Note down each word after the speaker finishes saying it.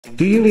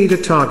Do you need a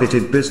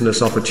targeted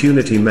business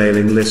opportunity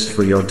mailing list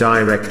for your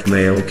direct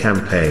mail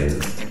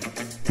campaign?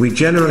 We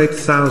generate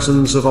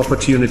thousands of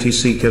opportunity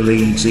seeker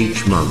leads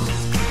each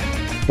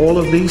month. All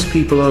of these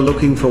people are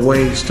looking for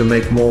ways to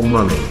make more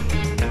money.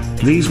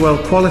 These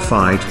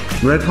well-qualified,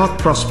 red-hot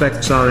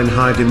prospects are in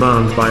high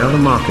demand by other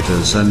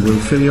marketers and will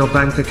fill your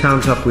bank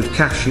account up with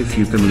cash if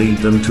you can lead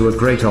them to a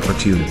great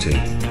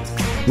opportunity.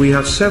 We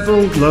have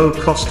several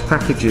low-cost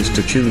packages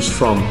to choose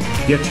from.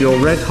 Get your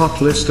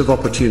red-hot list of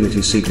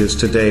opportunity seekers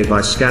today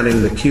by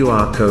scanning the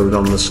QR code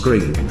on the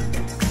screen.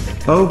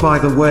 Oh, by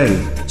the way,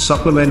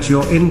 supplement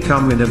your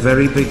income in a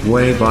very big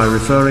way by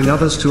referring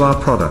others to our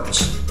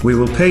products. We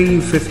will pay you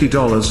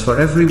 $50 for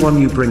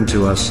everyone you bring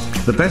to us.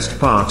 The best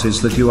part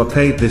is that you are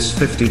paid this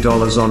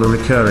 $50 on a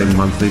recurring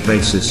monthly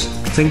basis.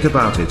 Think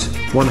about it.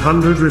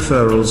 100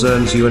 referrals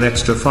earns you an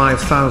extra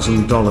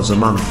 $5,000 a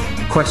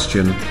month.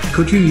 Question: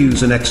 could you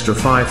use an extra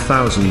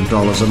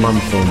 $5,000 a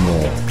month or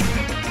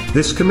more?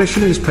 This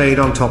commission is paid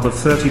on top of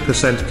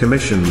 30%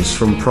 commissions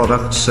from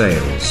product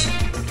sales.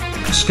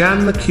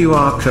 Scan the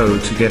QR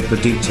code to get the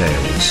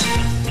details.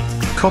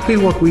 Copy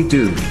what we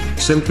do.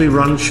 Simply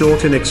run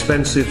short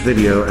inexpensive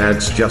video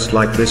ads just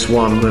like this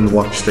one and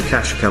watch the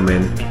cash come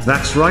in.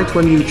 That's right,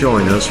 when you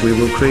join us we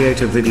will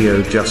create a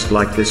video just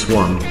like this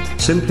one.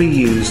 Simply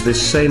use this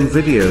same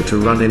video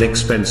to run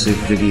inexpensive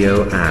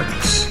video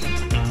ads.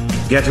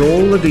 Get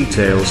all the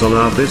details on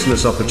our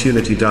business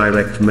opportunity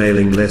direct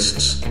mailing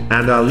lists,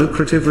 and our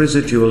lucrative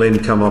residual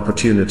income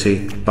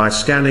opportunity, by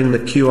scanning the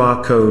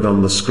QR code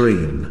on the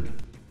screen.